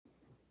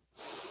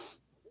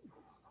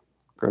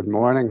Good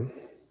morning.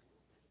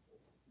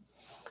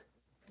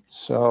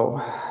 So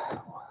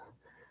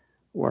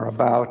we're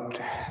about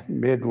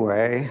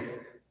midway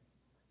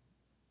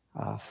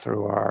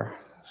through our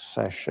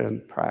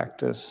session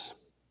practice.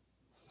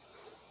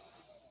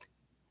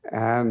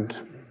 And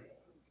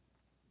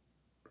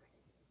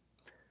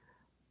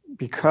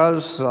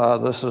because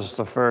this is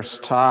the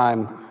first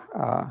time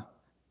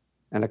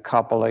in a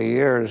couple of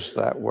years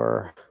that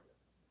we're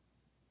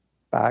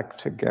back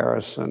to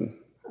Garrison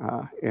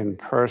in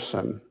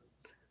person,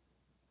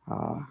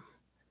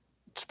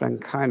 it's been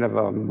kind of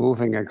a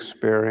moving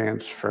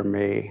experience for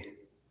me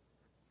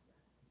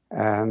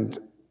and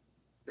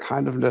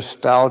kind of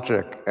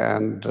nostalgic.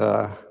 And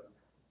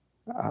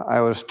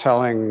I was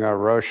telling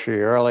Roshi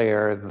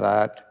earlier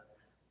that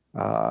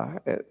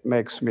it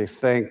makes me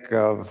think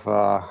of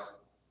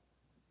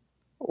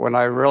when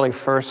I really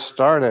first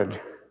started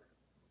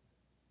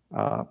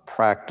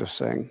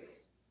practicing.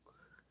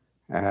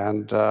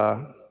 And,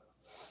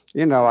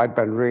 I'd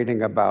been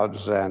reading about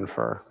Zen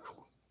for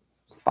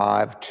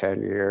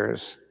 5-10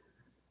 years.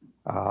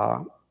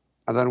 And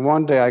then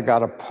one day I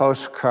got a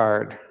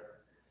postcard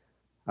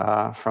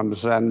from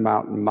Zen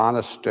Mountain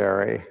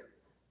Monastery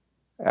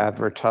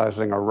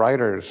advertising a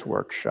writer's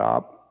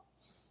workshop.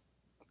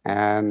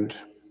 And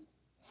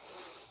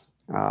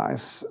I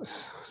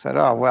said,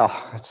 oh, well,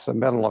 it's the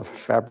middle of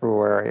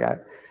February.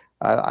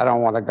 I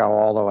don't want to go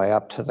all the way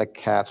up to the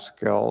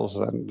Catskills.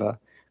 And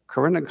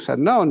Corinna said,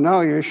 no,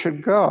 you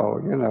should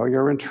go.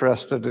 You're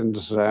interested in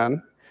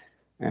Zen,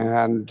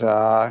 and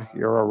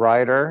you're a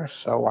writer,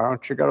 so why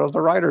don't you go to the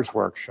writer's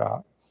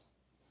workshop?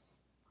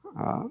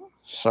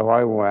 So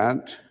I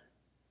went,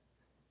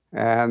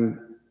 and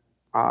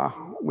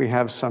we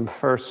have some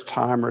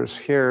first-timers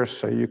here,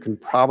 so you can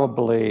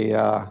probably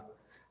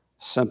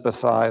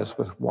sympathize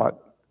with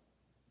what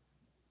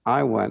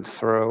I went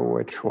through,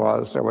 which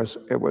was,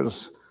 it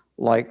was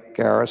like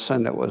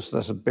Garrison. It was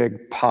this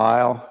big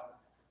pile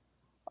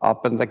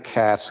up in the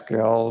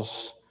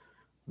Catskills.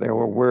 There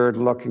were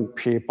weird-looking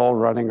people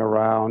running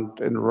around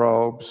in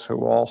robes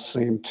who all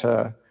seemed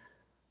to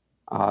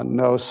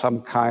know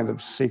some kind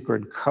of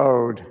secret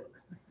code.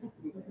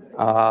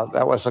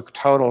 That was a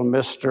total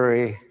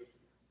mystery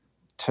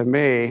to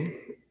me.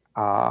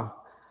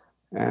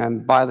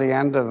 And by the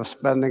end of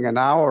spending an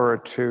hour or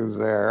two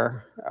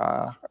there,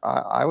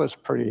 I was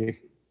pretty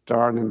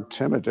darn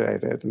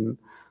intimidated and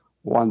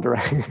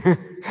wondering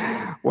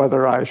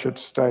whether I should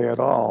stay at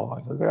all.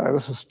 I said,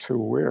 this is too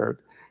weird.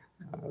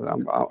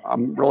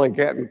 I'm really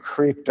getting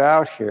creeped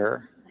out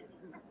here.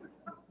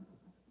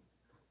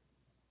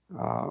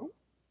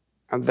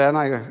 And then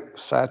I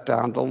sat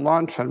down to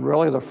lunch, and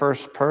really the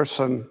first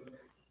person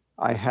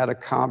I had a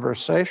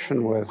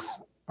conversation with,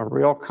 a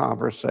real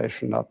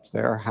conversation up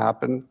there,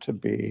 happened to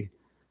be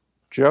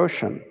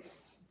Joshin,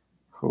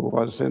 who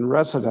was in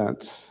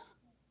residence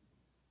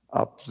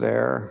up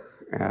there.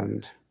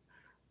 And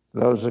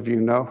those of you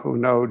who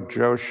know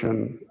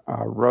Joshin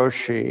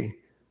Roshi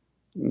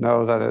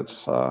know that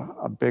it's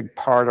a big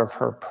part of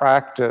her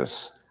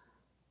practice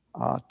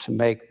to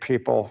make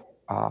people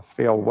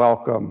feel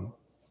welcome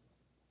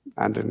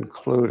and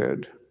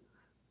included.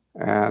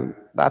 And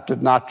that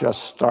did not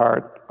just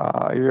start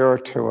a year or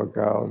two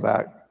ago.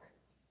 That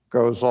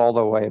goes all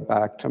the way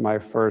back to my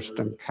first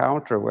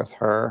encounter with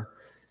her.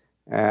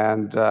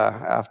 And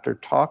after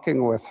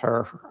talking with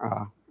her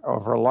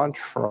over lunch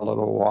for a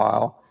little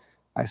while,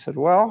 I said,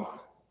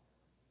 well,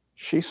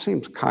 she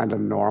seems kind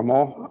of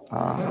normal.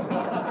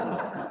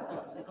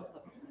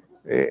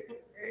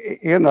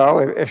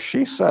 If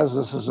she says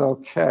this is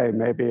okay,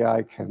 maybe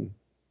I can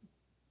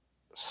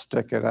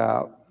stick it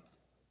out.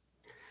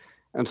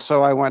 And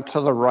so I went to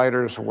the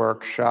writer's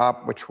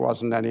workshop, which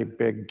wasn't any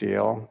big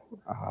deal.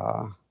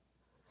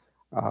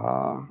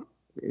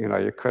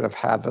 You could have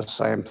had the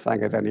same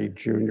thing at any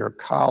junior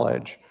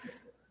college.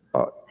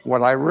 But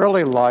what I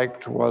really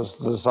liked was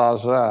the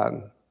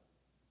Zazen.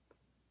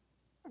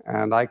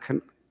 And I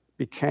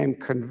became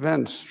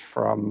convinced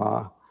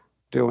from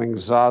doing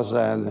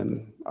Zazen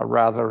in a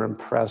rather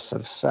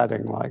impressive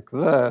setting like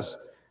this,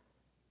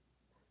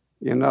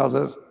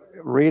 the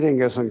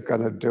reading isn't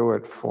going to do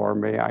it for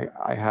me.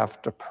 I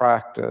have to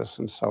practice.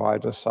 And so I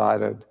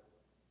decided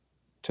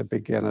to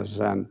begin a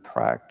Zen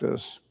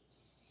practice.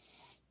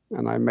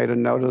 And I made a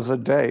note of the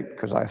date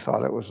because I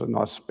thought it was an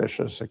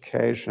auspicious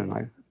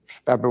occasion.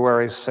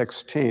 February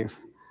 16th,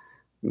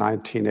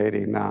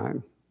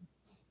 1989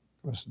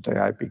 was the day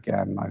I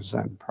began my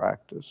Zen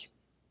practice.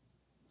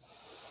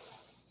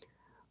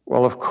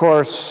 Well, of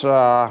course,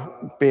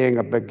 being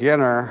a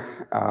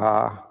beginner,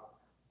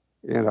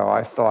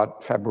 I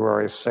thought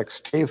February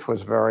 16th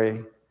was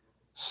very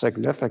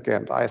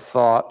significant. I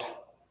thought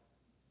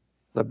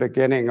the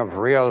beginning of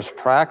Ryo's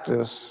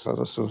practice, so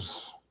this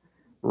was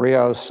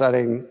Ryo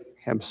setting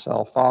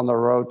himself on the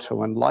road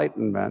to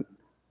enlightenment.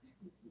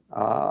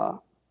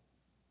 But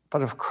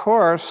of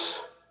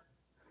course,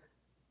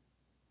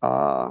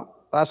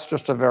 that's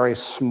just a very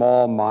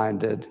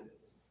small-minded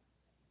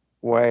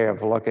way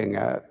of looking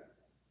at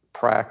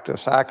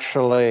practice.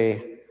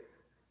 Actually,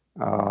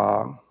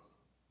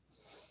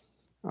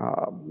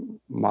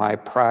 my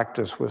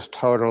practice was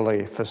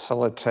totally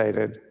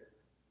facilitated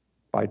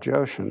by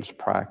Joshin's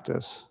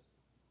practice,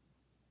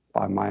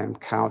 by my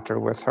encounter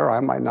with her. I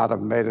might not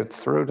have made it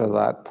through to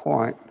that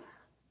point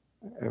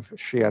if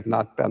she had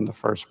not been the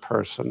first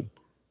person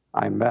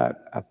I met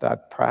at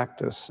that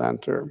practice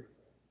center.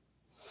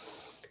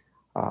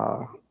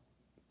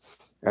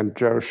 And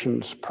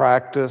Joshin's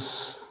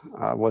practice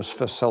was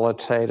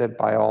facilitated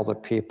by all the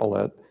people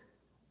at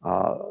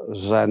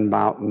Zen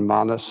Mountain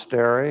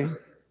Monastery.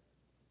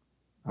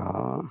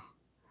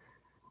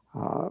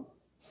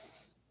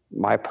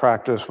 My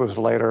practice was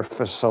later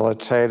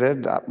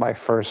facilitated at my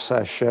first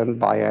session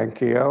by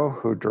Enkyo,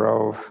 who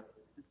drove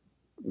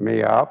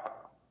me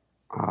up.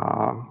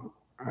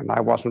 And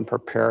I wasn't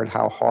prepared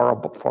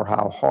for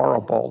how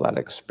horrible that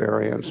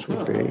experience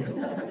would be.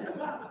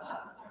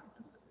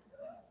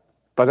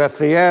 But at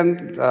the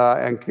end,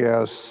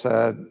 Enkyo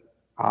said,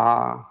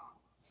 I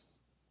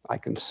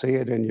can see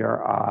it in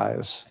your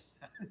eyes.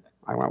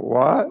 I went,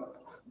 what?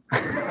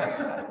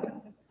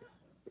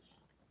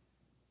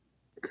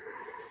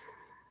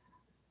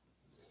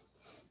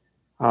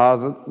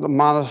 The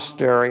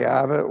monastery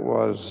abbot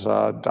was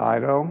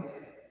Daido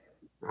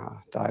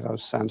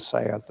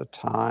Sensei at the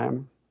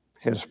time.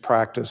 His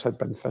practice had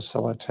been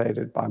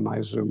facilitated by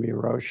Maezumi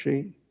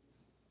Roshi,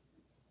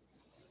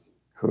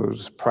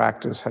 whose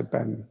practice had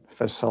been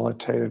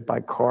facilitated by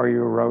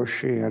Koryu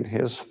Roshi and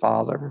his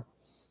father,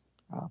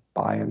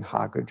 Bayan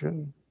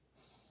Hagujin.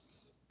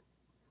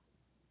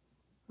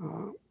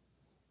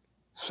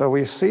 So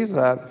we see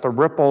that the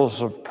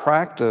ripples of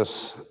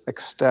practice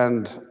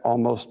extend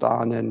almost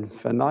on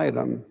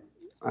infinitum,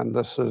 and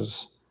this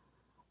is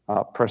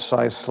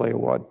precisely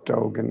what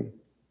Dogen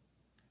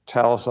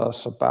tells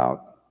us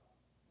about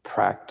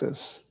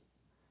practice.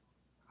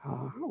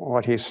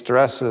 What he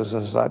stresses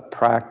is that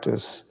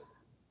practice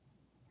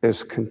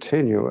is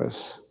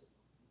continuous,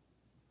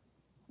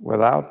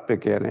 without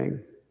beginning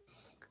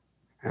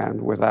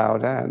and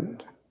without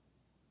end.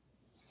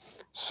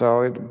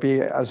 So it'd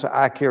be as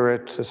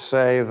accurate to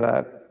say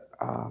that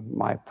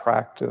my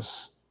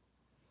practice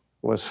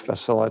was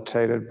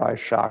facilitated by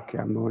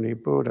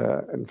Shakyamuni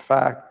Buddha. In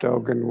fact,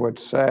 Dogen would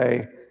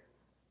say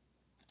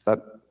that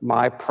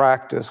my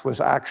practice was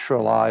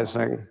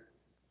actualizing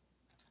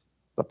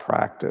the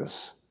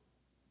practice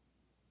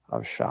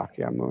of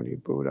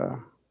Shakyamuni Buddha.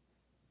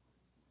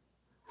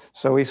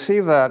 So we see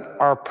that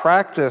our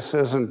practice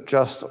isn't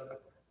just,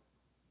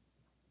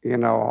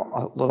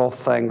 a little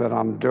thing that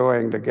I'm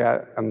doing to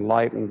get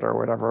enlightened or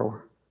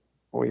whatever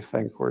we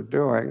think we're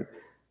doing.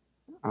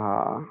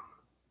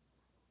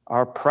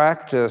 Our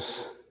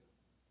practice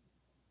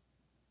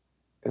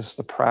is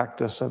the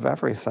practice of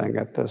everything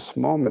at this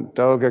moment.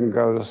 Dogen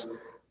goes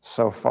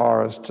so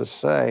far as to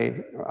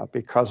say,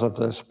 because of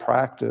this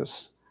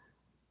practice,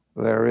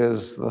 there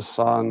is the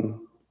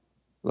sun,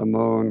 the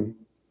moon,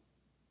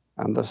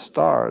 and the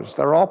stars.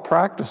 They're all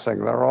practicing.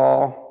 They're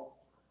all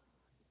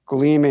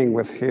gleaming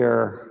with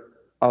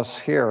us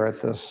here at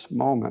this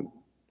moment.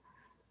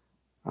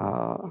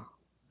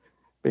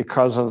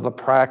 Because of the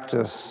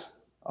practice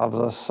of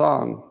the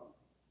sun,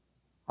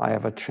 I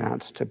have a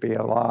chance to be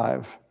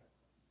alive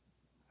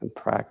and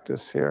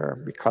practice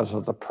here. Because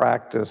of the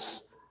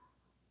practice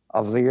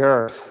of the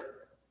earth,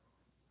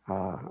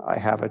 I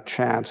have a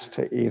chance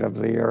to eat of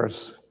the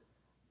earth's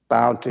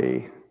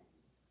bounty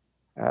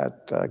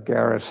at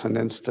Garrison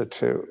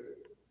Institute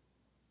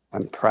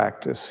and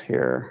practice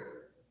here.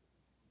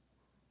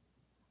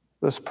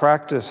 This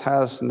practice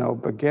has no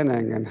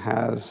beginning and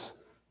has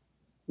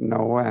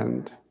no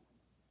end.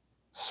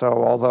 So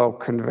although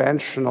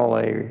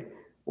conventionally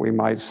we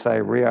might say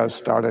Ryo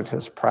started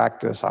his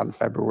practice on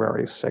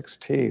February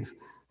 16th,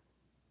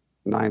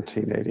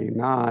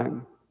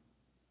 1989,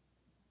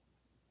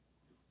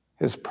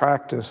 his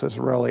practice is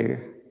really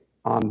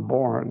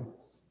unborn.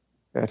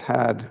 It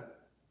had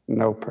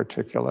no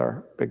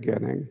particular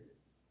beginning,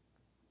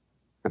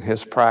 and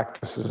his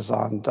practice is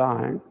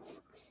undying.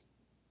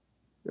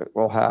 It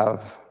will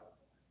have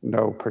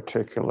no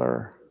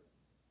particular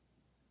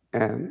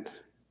end.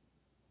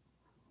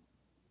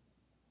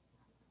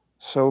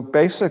 So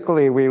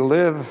basically, we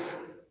live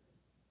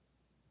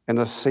in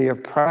a sea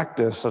of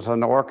practice, as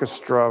an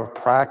orchestra of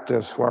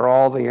practice where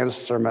all the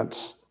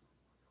instruments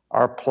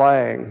are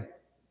playing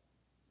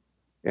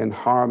in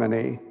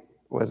harmony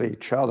with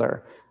each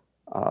other.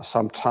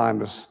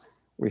 Sometimes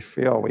we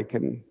feel we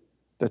can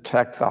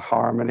detect the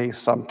harmony.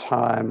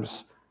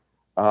 Sometimes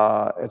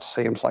it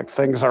seems like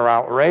things are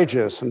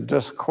outrageous and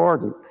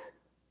discordant.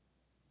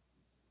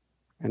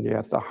 And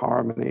yet the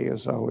harmony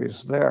is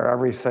always there.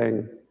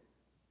 Everything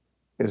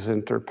is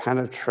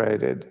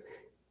interpenetrated.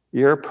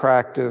 Your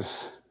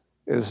practice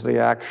is the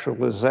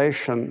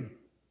actualization,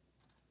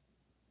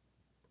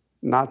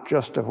 not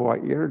just of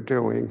what you're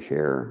doing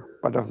here,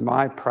 but of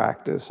my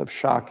practice, of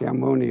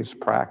Shakyamuni's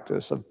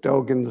practice, of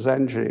Dogen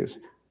Zenji's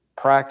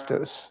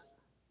practice.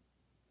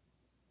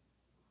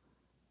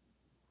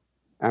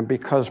 And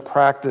because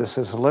practice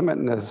is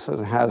limitless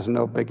and has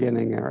no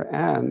beginning or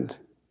end,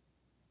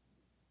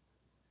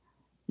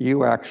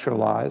 you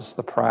actualize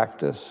the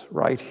practice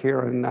right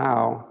here and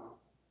now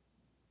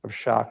of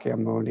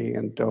Shakyamuni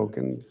and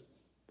Dogen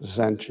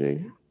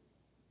Zenji.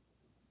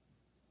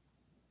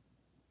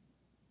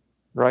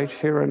 Right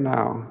here and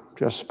now,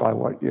 just by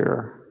what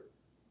you're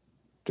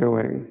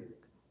doing.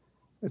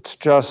 It's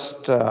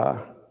just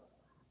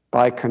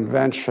by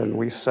convention,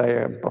 we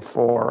say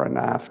before and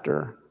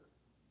after.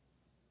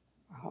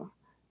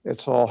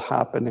 It's all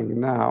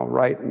happening now.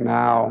 Right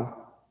now,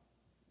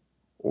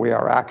 we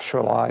are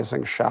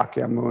actualizing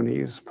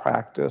Shakyamuni's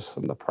practice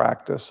and the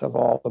practice of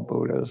all the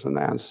Buddhas and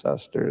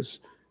ancestors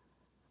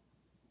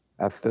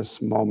at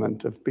this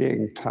moment of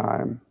being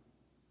time.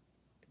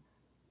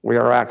 We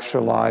are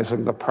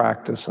actualizing the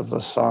practice of the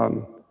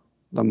sun,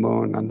 the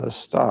moon, and the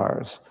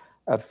stars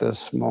at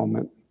this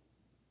moment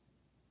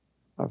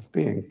of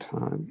being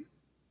time.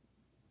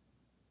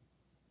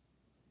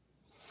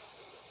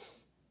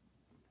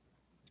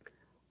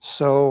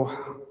 So,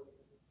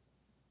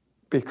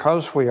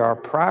 because we are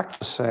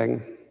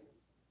practicing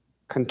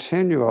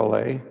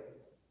continually,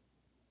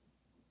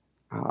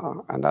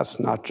 and that's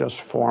not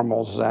just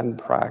formal Zen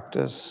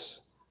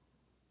practice,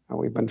 and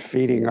we've been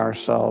feeding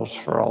ourselves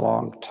for a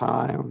long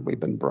time, we've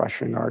been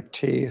brushing our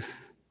teeth,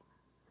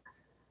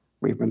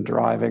 we've been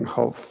driving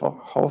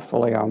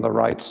hopefully on the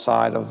right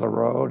side of the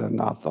road and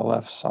not the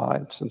left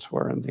side, since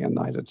we're in the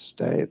United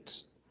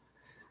States.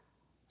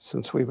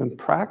 Since we've been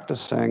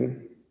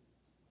practicing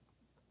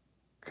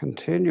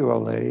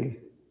continually,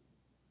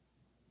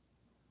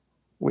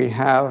 we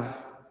have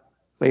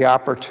the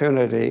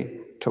opportunity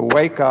to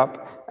wake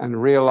up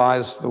and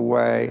realize the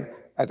way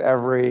at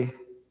every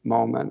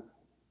moment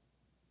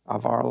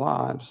of our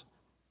lives,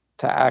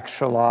 to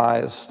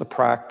actualize the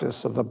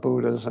practice of the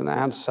Buddhas and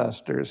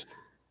ancestors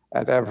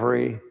at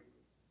every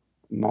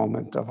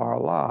moment of our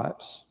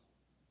lives.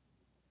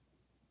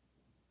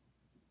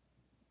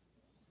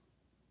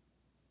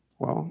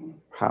 Well,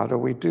 how do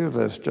we do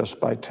this? Just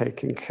by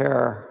taking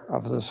care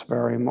of this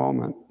very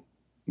moment,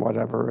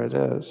 whatever it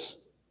is.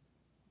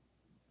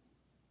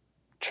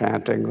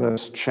 Chanting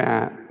this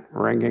chant,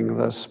 ringing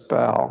this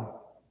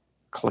bell,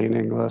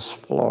 cleaning this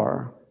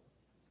floor.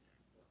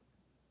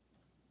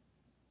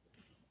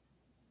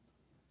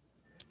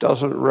 It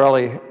doesn't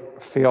really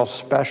feel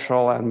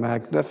special and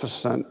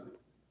magnificent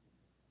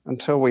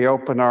until we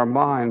open our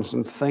minds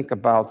and think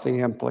about the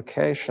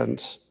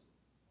implications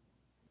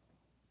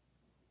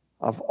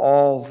of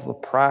all the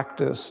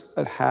practice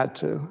that had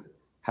to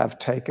have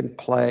taken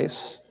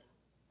place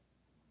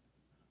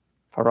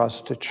for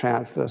us to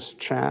chant this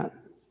chant,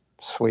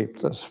 sweep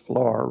this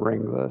floor,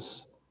 ring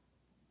this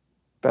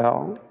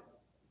bell.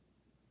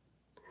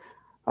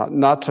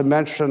 Not to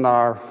mention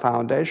our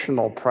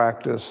foundational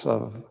practice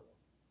of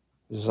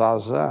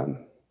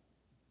Zazen.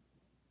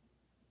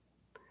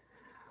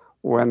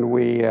 When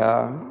we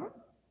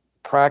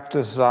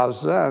practice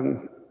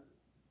Zazen,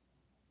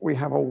 we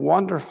have a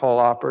wonderful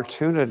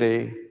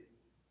opportunity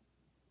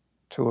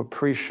to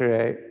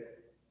appreciate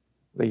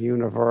the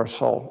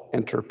universal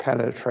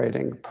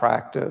interpenetrating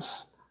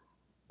practice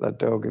that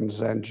Dogen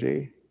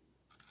Zenji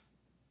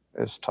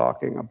is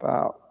talking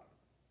about.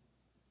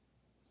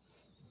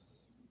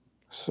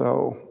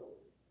 So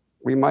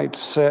we might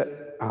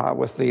sit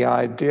with the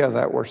idea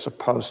that we're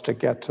supposed to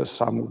get to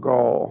some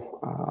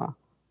goal,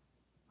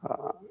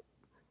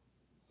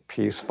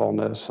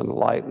 peacefulness,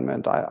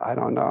 enlightenment. I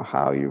don't know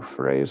how you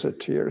phrase it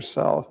to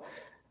yourself,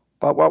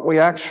 but what we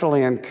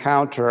actually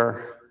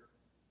encounter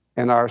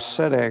in our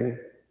sitting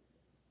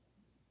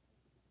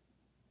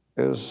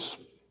is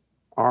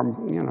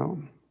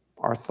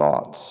our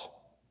thoughts.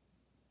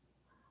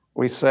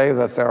 We say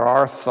that there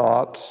are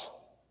thoughts,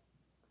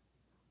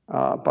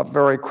 but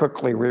very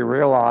quickly we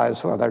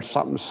realize, well, there's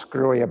something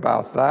screwy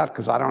about that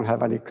because I don't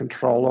have any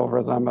control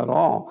over them at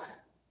all,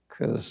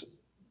 because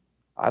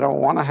I don't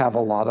want to have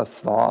a lot of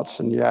thoughts,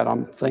 and yet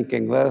I'm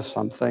thinking this,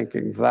 I'm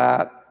thinking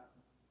that.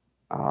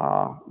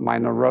 My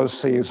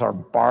neuroses are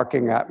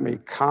barking at me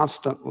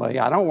constantly.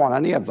 I don't want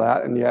any of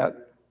that, and yet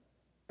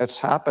it's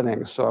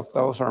happening. So if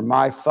those are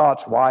my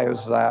thoughts, why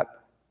is that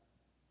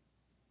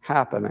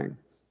happening?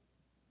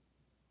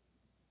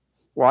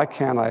 Why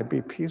can't I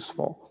be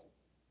peaceful?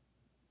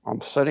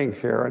 I'm sitting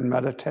here in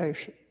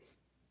meditation.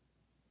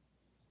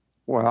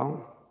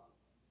 Well,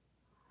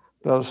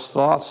 those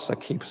thoughts that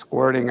keep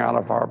squirting out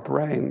of our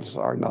brains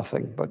are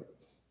nothing but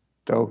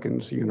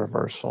Dogen's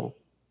universal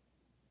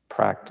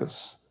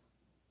practice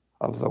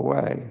of the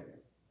way.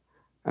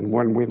 And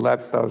when we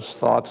let those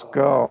thoughts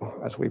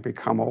go, as we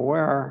become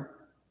aware,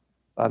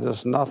 that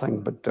is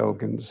nothing but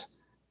Dogen's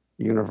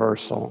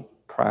universal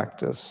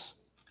practice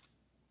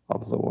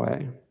of the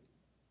way.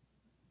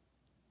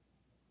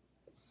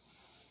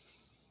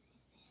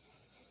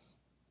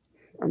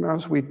 And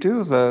as we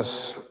do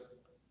this,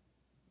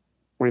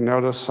 we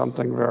notice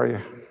something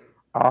very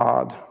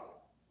odd.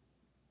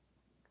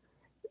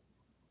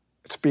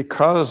 It's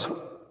because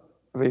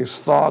these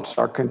thoughts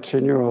are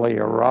continually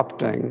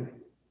erupting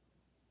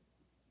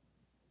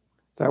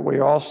that we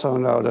also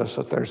notice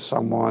that there's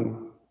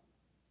someone,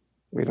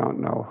 we don't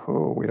know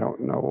who, we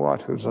don't know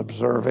what, who's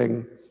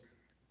observing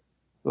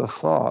the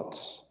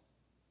thoughts.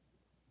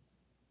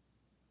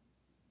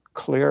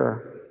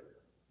 Clear,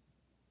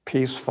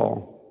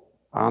 peaceful,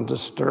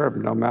 undisturbed,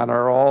 no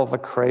matter all the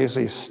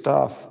crazy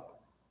stuff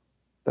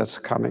that's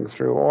coming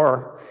through,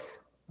 or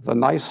the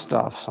nice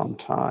stuff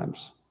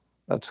sometimes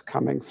that's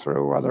coming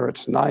through, whether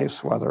it's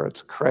nice, whether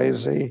it's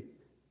crazy.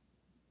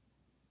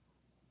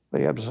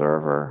 The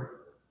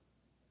observer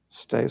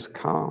stays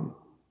calm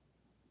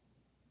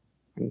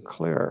and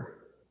clear,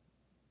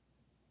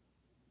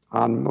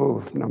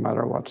 unmoved, no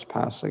matter what's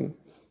passing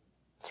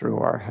through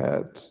our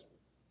heads.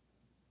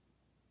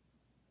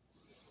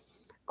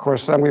 Of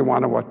course, then we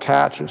want to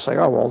attach and say,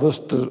 oh, well, this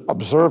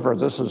observer,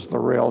 this is the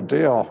real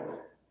deal.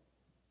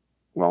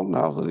 Well,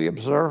 no, the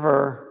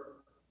observer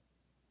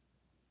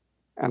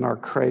and our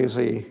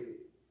crazy,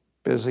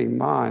 busy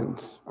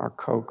minds are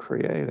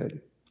co-created.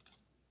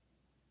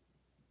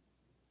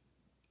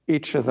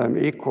 Each of them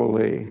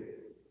equally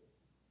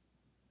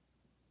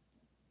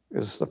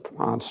is the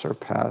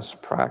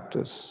unsurpassed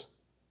practice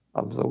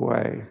of the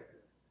way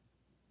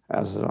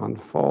as it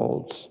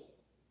unfolds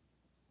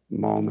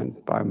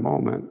moment by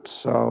moment.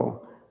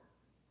 So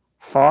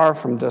far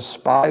from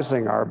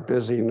despising our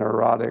busy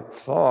neurotic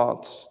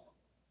thoughts,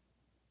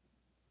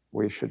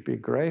 we should be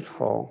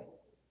grateful.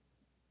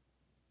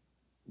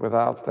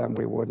 Without them,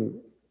 we wouldn't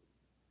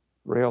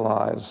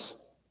realize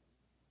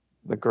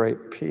the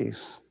great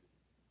peace.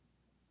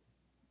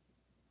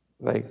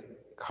 They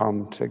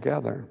come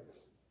together.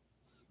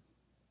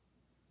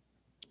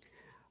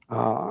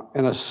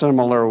 In a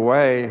similar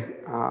way,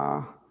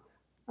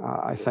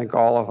 I think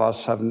all of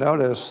us have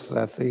noticed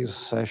that these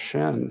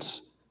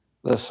sessions,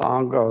 this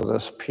ango,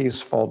 this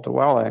peaceful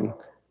dwelling,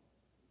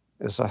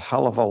 is a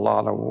hell of a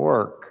lot of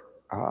work,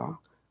 a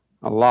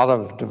lot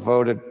of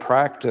devoted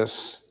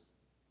practice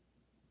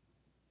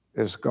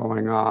is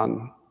going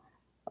on.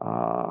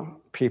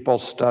 People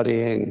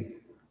studying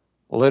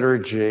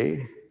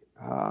liturgy.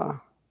 I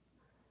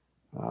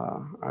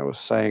was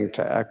saying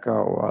to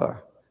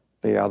Echo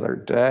the other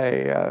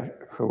day,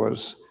 who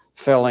was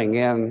filling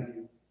in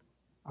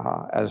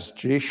as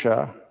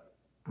Jisha,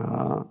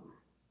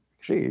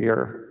 gee,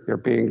 you're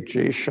being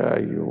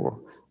Jisha,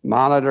 you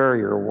monitor,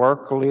 your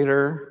work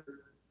leader.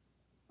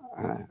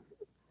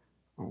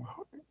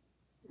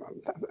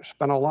 There's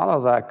been a lot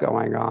of that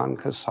going on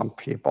because some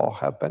people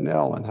have been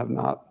ill and have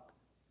not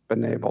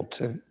been able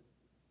to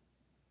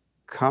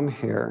come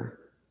here.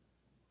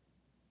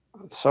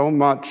 So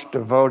much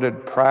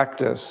devoted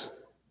practice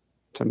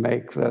to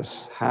make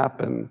this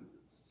happen,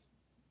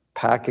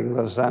 packing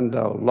the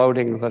zendo,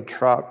 loading the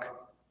truck.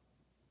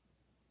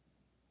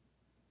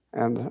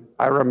 And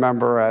I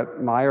remember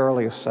at my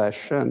early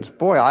sessions,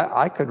 boy,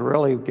 I could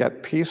really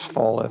get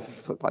peaceful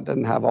if I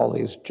didn't have all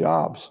these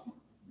jobs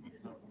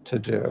to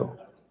do.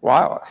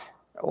 Wow.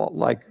 Well,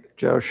 like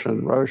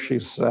Joshin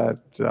Roshi said,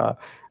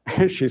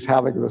 she's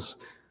having this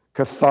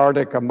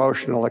cathartic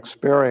emotional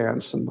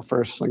experience, and the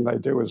first thing they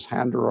do is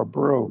hand her a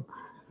broom.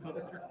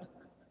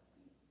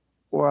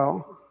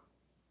 Well,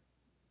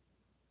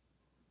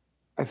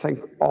 I think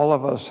all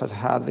of us had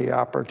had the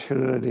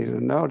opportunity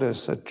to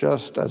notice that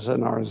just as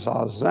in our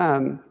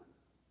Zazen,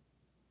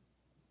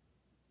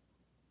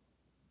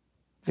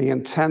 the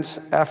intense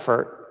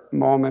effort,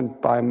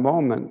 moment by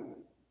moment,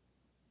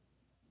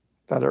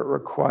 that it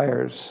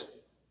requires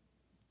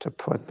to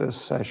put this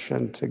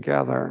session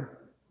together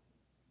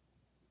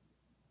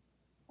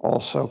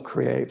also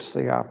creates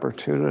the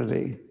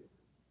opportunity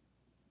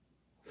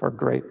for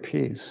great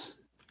peace.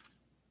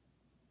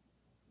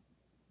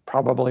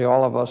 Probably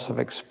all of us have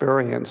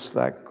experienced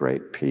that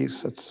great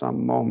peace at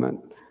some moment,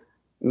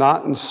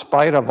 not in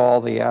spite of all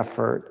the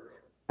effort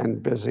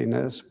and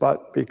busyness,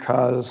 but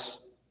because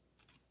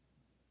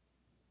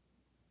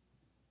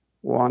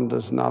one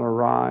does not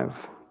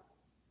arrive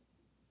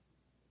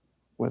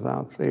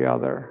without the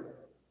other.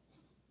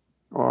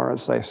 Or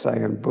as they say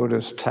in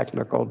Buddhist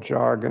technical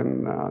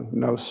jargon,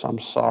 no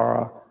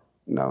samsara,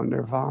 no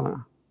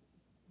nirvana.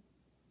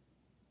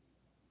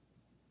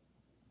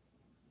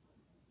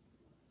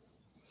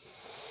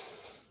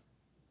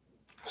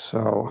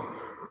 So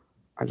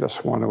I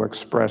just want to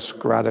express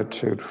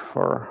gratitude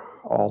for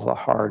all the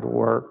hard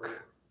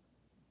work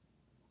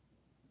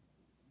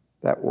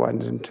that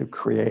went into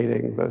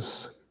creating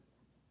this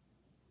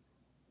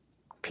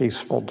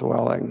peaceful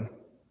dwelling,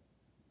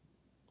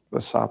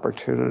 this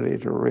opportunity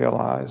to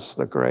realize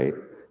the great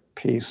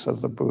peace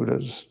of the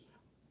Buddhas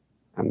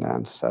and the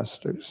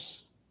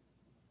ancestors.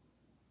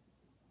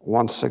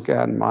 Once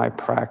again, my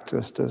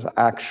practice is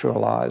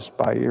actualized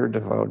by your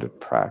devoted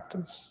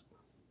practice.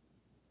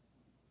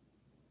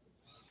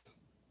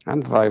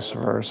 And vice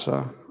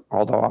versa.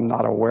 Although I'm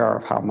not aware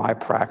of how my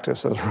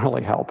practice is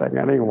really helping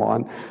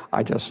anyone,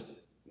 I just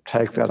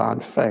take that on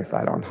faith.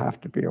 I don't have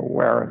to be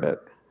aware of it.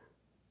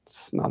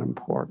 It's not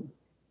important.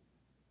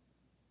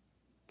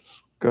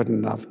 It's good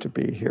enough to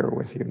be here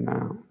with you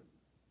now.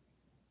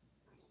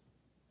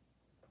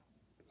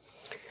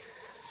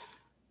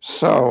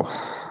 So,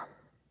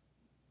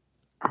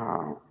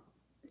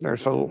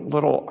 there's a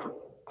little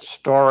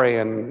story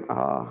in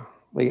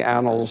the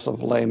annals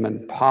of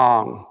Layman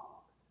Pong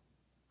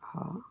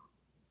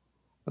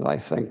that I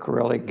think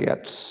really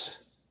gets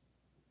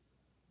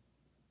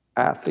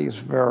at these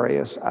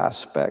various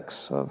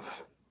aspects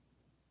of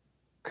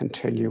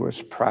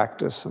continuous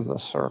practice in the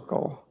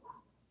circle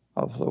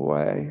of the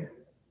way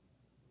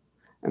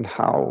and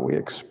how we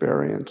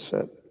experience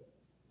it.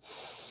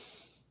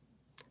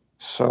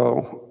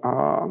 So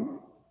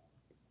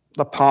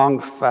the Pong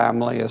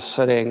family is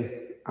sitting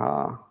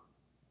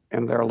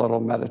in their little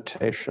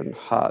meditation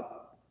hut.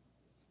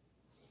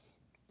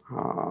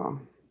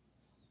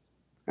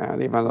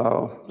 And even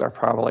though they're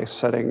probably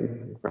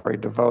sitting very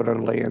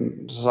devotedly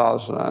in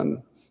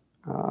zazen,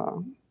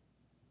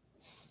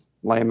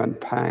 Layman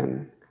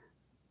Pang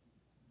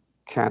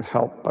can't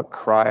help but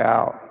cry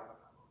out,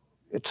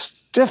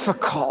 "It's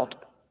difficult,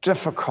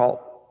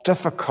 difficult,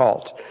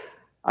 difficult.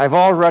 I've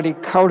already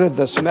coated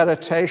this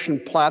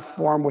meditation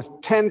platform with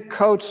 10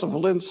 coats of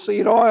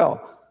linseed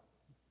oil."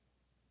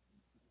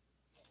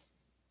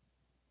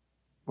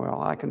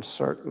 Well, I can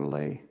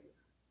certainly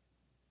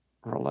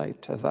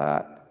relate to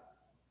that.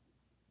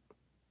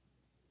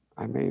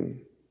 I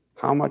mean,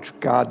 how much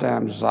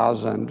goddamn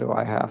zazen do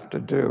I have to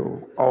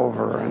do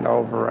over and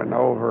over and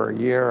over,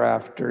 year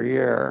after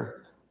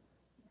year?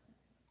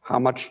 How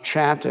much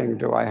chanting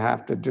do I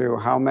have to do?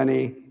 How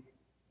many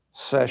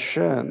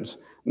sessions?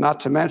 Not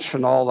to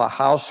mention all the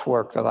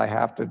housework that I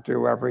have to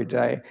do every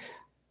day.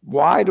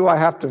 Why do I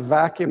have to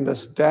vacuum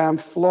this damn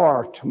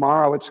floor?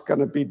 Tomorrow it's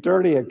going to be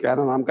dirty again,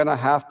 and I'm going to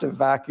have to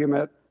vacuum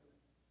it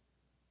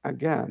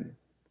again.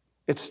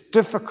 It's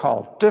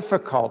difficult,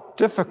 difficult,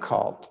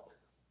 difficult.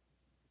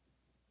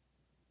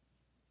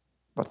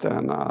 But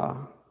then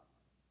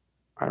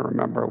I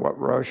remember what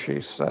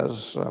Roshi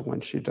says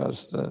when she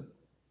does the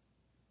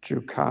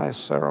Jukai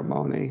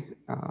ceremony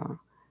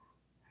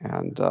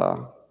and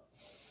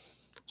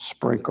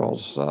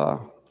sprinkles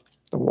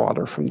the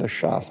water from the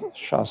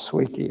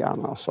Shaswiki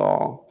on us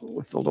all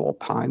with the little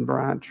pine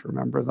branch.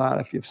 Remember that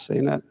if you've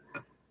seen it?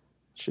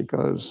 She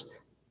goes,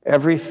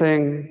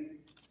 "Everything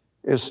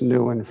is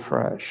new and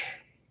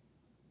fresh."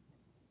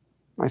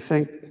 I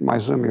think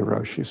Maizumi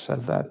Roshi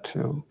said that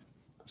too.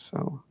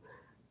 So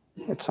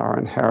it's our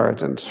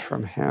inheritance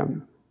from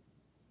him.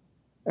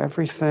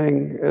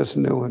 Everything is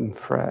new and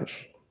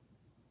fresh.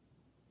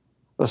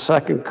 The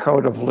second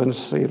coat of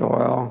linseed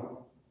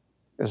oil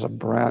is a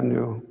brand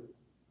new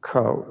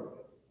coat.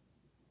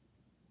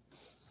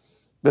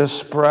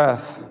 This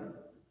breath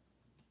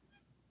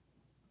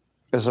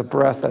is a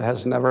breath that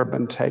has never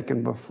been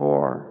taken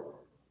before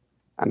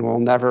and will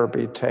never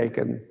be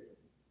taken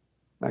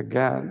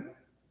again.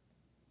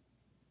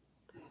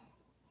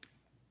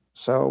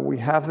 So we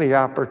have the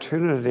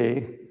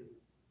opportunity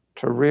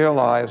to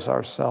realize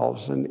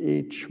ourselves in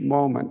each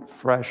moment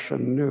fresh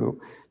and new,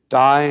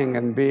 dying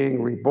and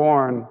being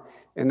reborn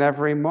in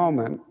every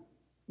moment.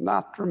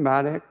 Not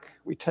dramatic,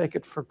 we take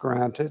it for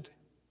granted.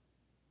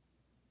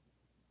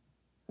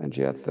 And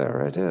yet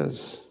there it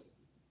is.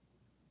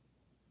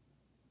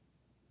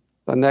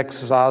 The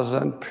next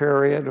zazen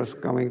period is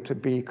going to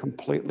be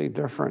completely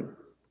different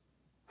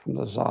from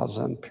the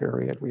zazen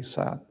period we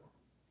sat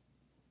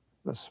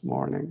this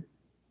morning.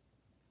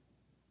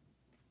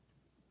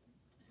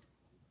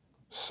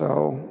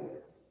 So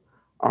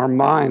our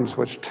minds,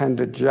 which tend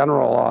to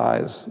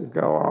generalize and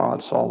go, "Oh,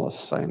 it's all the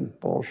same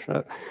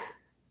bullshit,"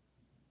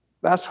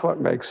 that's what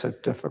makes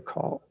it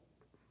difficult.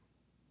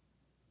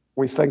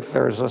 We think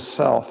there's a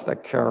self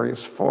that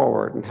carries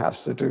forward and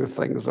has to do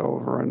things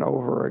over and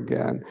over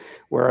again,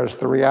 whereas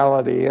the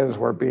reality is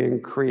we're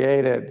being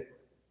created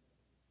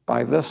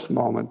by this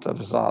moment of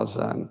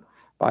zazen,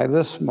 by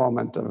this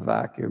moment of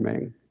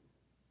vacuuming.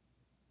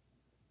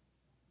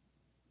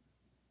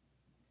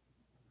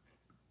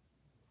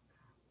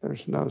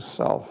 There's no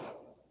self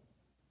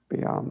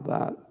beyond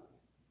that.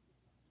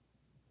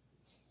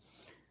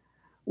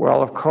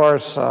 Well, of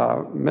course,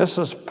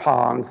 Mrs.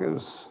 Pong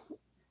is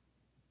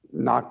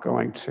not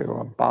going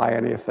to buy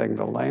anything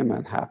the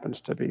layman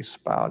happens to be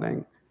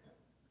spouting.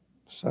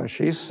 So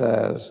she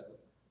says,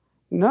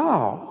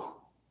 "No,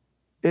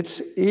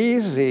 it's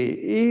easy,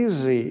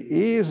 easy,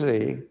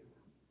 easy.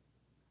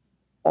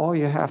 All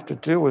you have to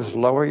do is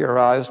lower your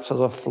eyes to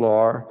the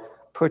floor,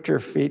 put your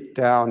feet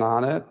down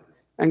on it,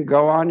 and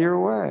go on your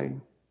way."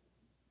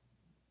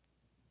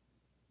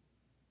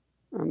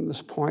 And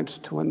this points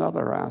to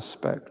another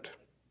aspect.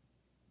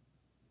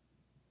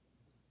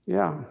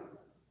 Yeah.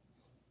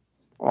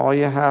 All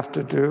you have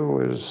to do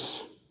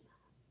is,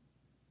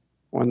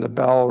 when the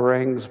bell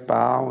rings,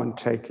 bow and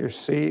take your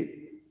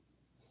seat.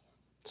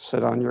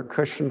 Sit on your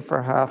cushion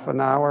for half an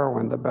hour.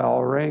 When the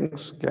bell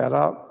rings, get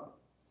up.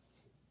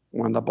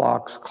 When the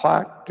blocks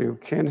clack, do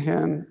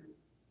kinhin.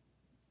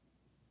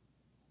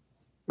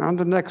 And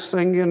the next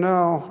thing you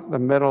know, the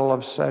middle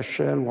of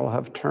session will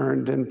have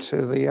turned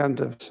into the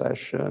end of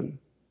session.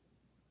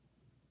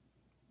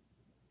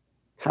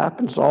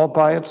 Happens all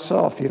by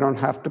itself. You don't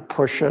have to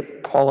push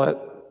it, pull it,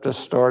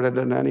 distort it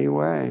in any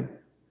way.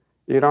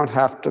 You don't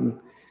have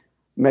to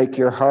make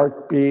your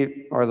heart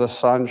beat or the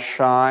sun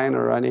shine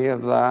or any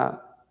of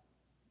that.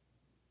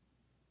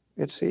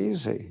 It's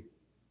easy.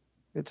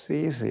 It's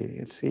easy.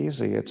 It's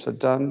easy. It's a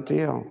done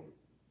deal.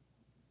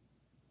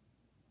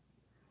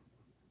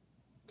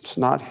 It's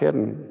not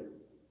hidden.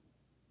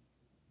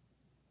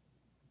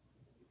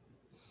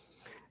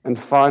 And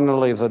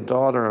finally, the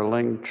daughter,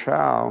 Ling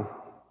Chao,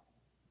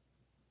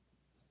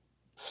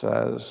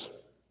 says,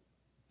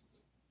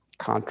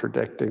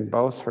 contradicting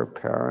both her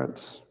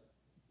parents,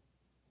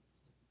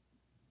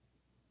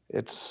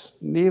 it's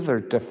neither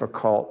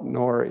difficult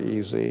nor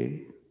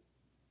easy.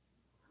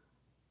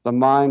 The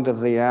mind of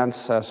the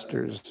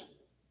ancestors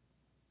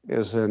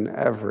is in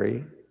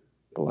every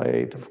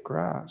blade of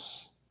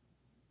grass.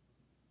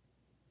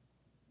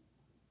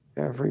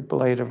 Every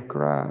blade of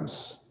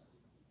grass.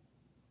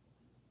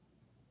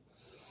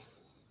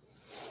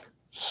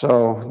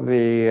 So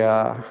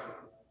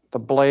the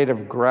blade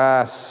of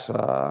grass,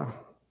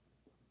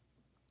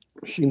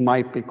 she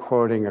might be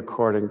quoting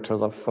according to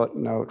the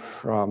footnote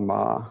from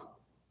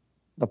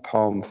the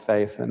poem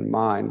Faith in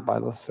Mind by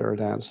the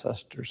third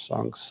ancestor,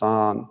 Song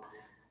San,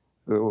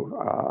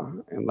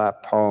 who in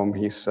that poem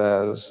he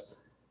says,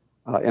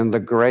 in the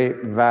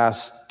great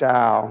vast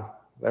Tao,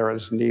 there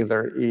is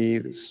neither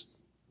ease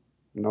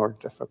nor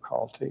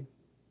difficulty.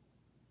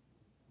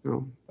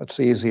 It's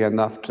easy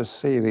enough to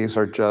see. These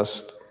are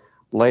just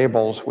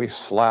labels we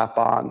slap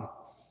on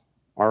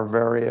our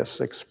various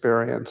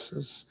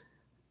experiences.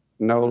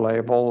 No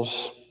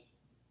labels,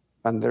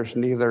 and there's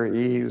neither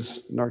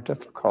ease nor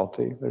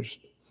difficulty. There's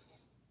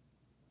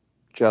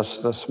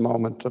just this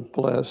moment of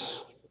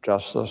bliss,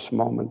 just this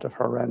moment of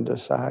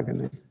horrendous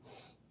agony.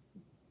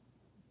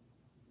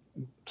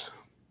 It's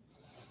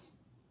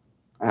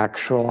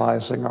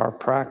actualizing our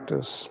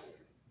practice,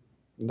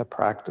 and the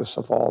practice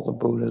of all the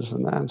Buddhas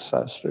and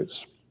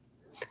ancestors.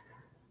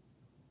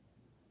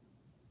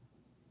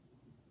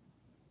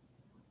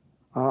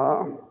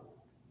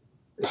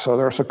 So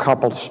there's a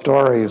couple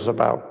stories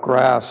about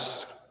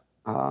grass,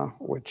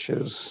 which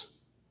is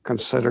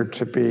considered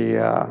to be,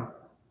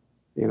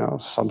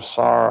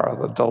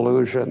 samsara, the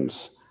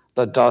delusions,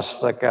 the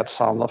dust that gets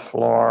on the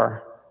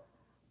floor,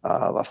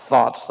 the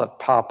thoughts that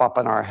pop up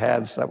in our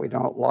heads that we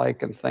don't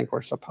like and think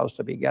we're supposed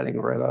to be getting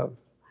rid of,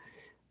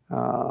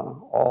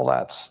 all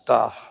that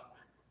stuff.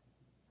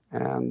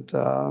 And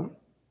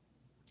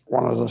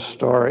one of the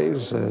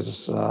stories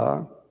is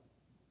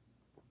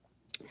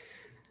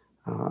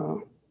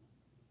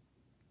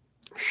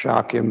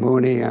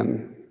Shakyamuni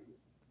and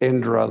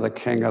Indra, the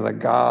king of the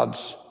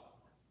gods,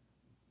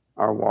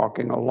 are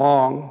walking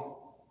along,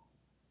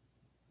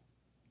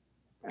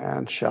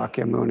 and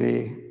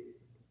Shakyamuni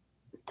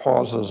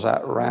pauses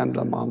at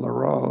random on the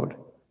road,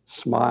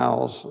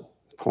 smiles,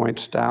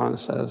 points down and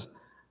says,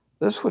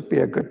 "This would be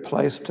a good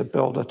place to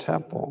build a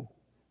temple."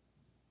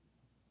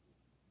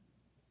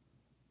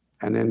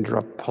 And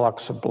Indra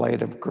plucks a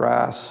blade of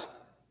grass,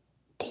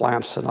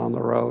 plants it on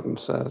the road and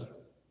says,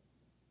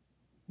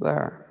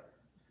 "There,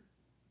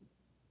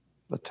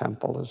 the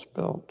temple is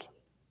built."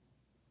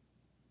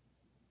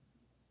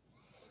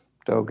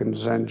 Dogen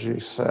Zenji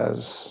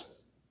says,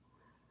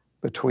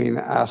 between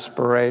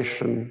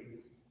aspiration,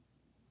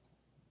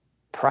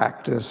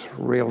 practice,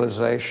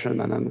 realization,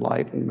 and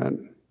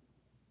enlightenment,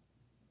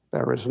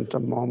 there isn't a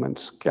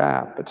moment's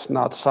gap. It's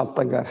not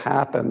something that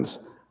happens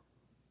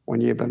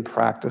when you've been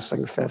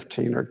practicing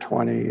 15 or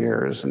 20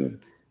 years and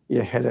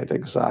you hit it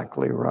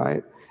exactly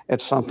right.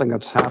 It's something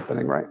that's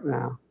happening right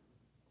now,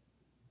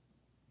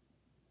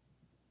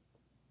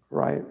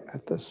 right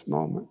at this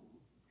moment,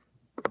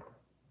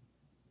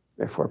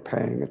 if we're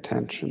paying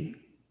attention.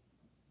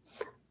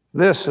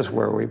 This is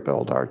where we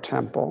build our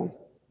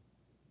temple,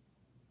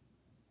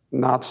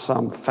 not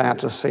some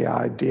fantasy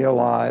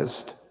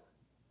idealized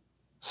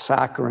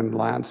saccharine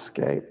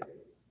landscape,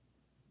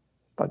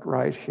 but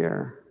right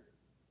here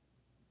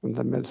in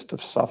the midst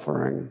of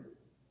suffering,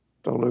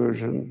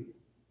 delusion,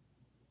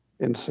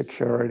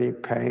 insecurity,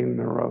 pain,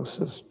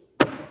 neurosis,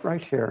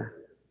 right here.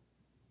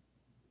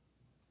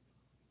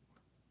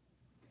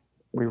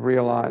 We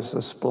realize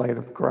this blade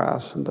of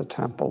grass in the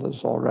temple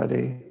is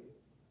already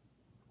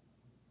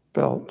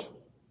built.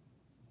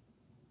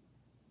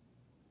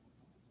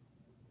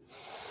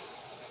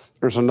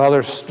 There's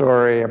another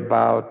story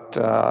about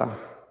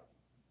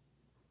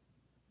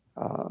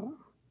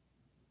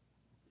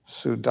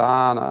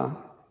Sudana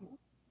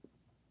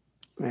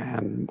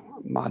and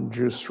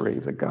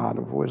Manjusri, the god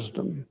of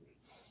wisdom.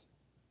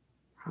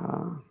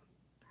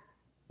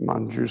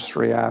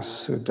 Manjusri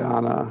asked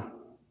Sudana,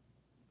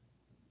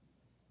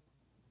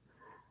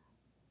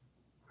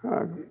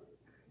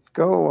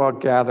 go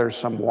gather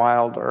some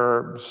wild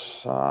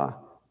herbs,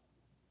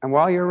 and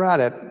while you're at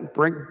it,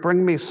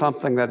 bring me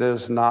something that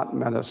is not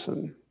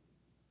medicine.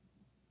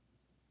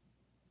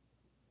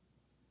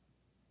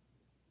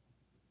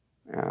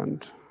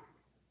 And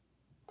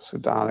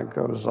Sudana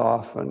goes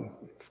off, and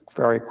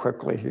very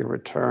quickly he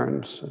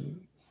returns,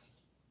 and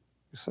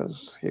he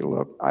says,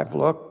 I've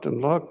looked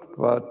and looked,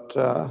 but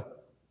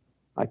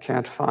I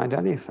can't find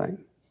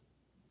anything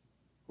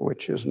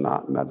which is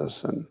not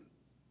medicine.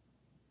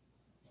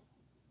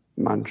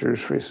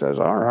 Manjushri says,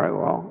 all right,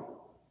 well,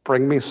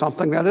 bring me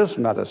something that is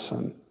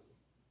medicine.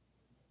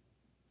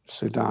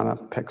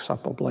 Sudana picks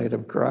up a blade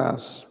of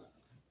grass.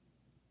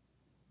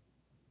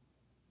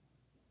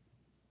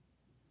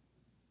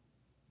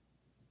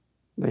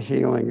 The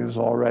healing is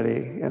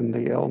already in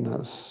the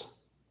illness.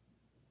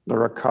 the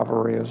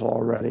recovery is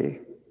already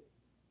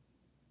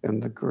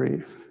in the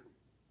grief.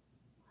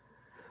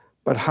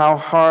 But how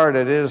hard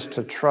it is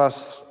to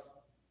trust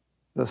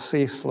the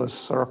ceaseless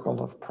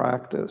circle of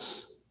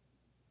practice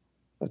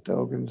that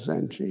Dogen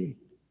Zenji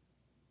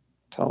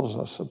tells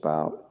us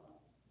about,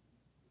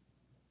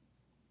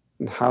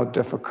 and how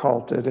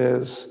difficult it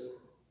is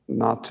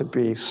not to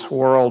be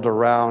swirled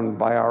around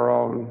by our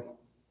own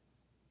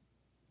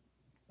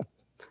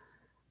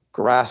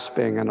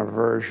grasping and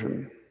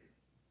aversion.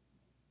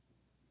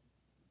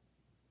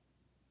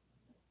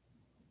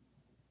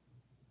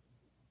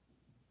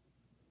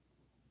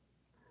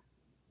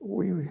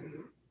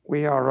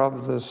 We are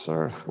of this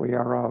earth, we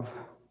are of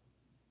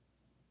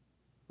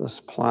this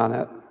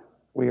planet,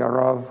 we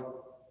are of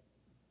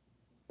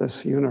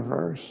this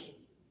universe.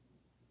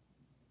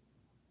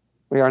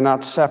 We are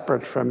not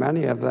separate from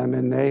any of them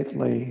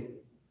innately.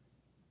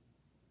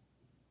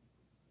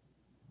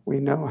 We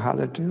know how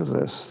to do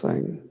this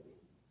thing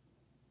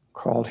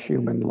called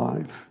human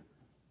life.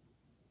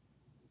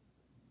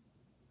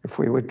 If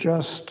we would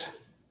just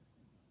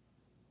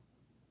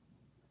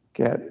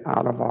get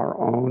out of our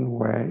own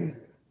way,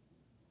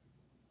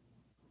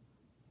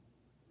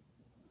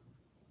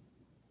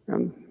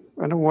 and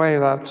in a way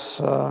that's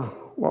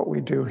what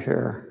we do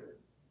here.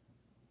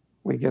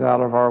 We get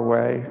out of our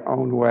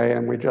own way,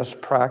 and we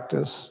just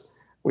practice.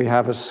 We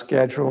have a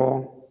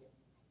schedule.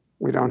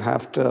 We don't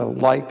have to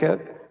like it,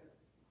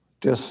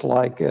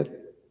 dislike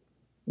it.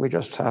 We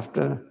just have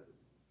to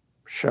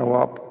show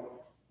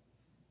up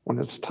when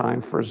it's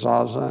time for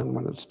zazen,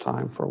 when it's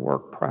time for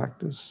work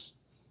practice.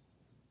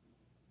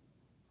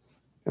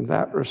 In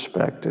that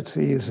respect, it's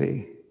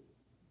easy,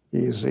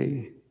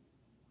 easy,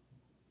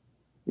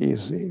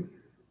 easy.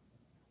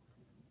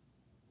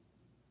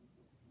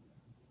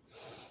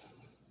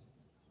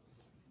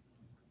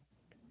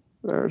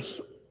 There's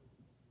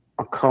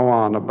a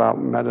koan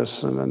about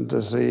medicine and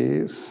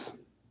disease.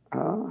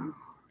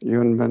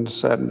 Yunmen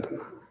said,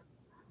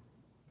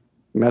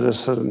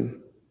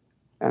 medicine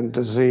and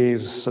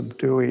disease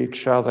subdue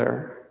each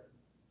other.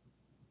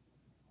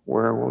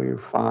 Where will you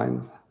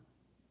find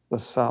the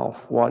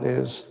self? What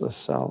is the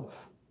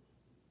self?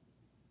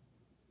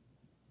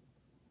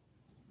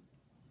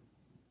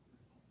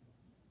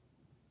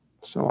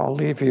 So I'll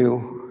leave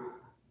you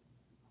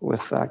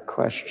with that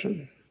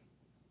question.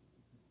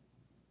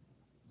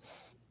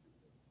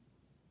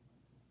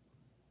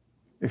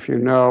 If you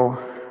know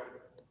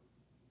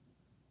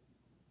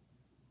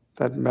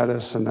that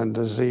medicine and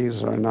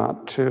disease are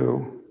not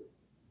two,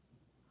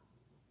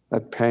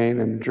 that pain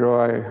and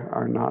joy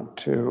are not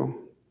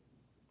two,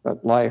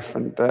 that life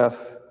and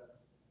death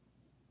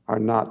are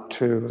not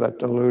two, that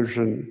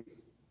delusion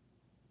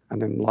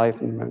and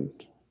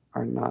enlightenment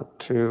are not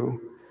two,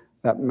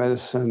 that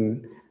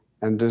medicine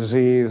and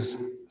disease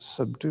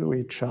subdue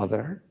each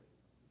other,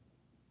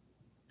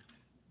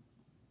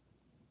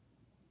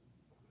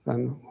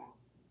 then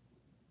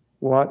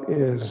what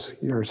is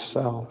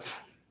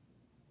yourself?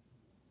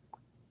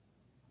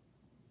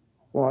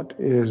 What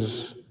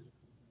is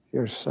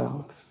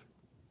yourself?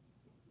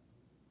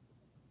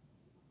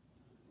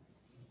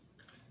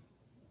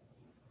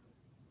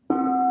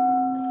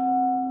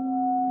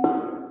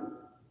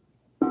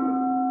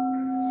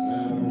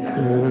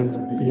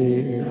 And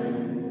be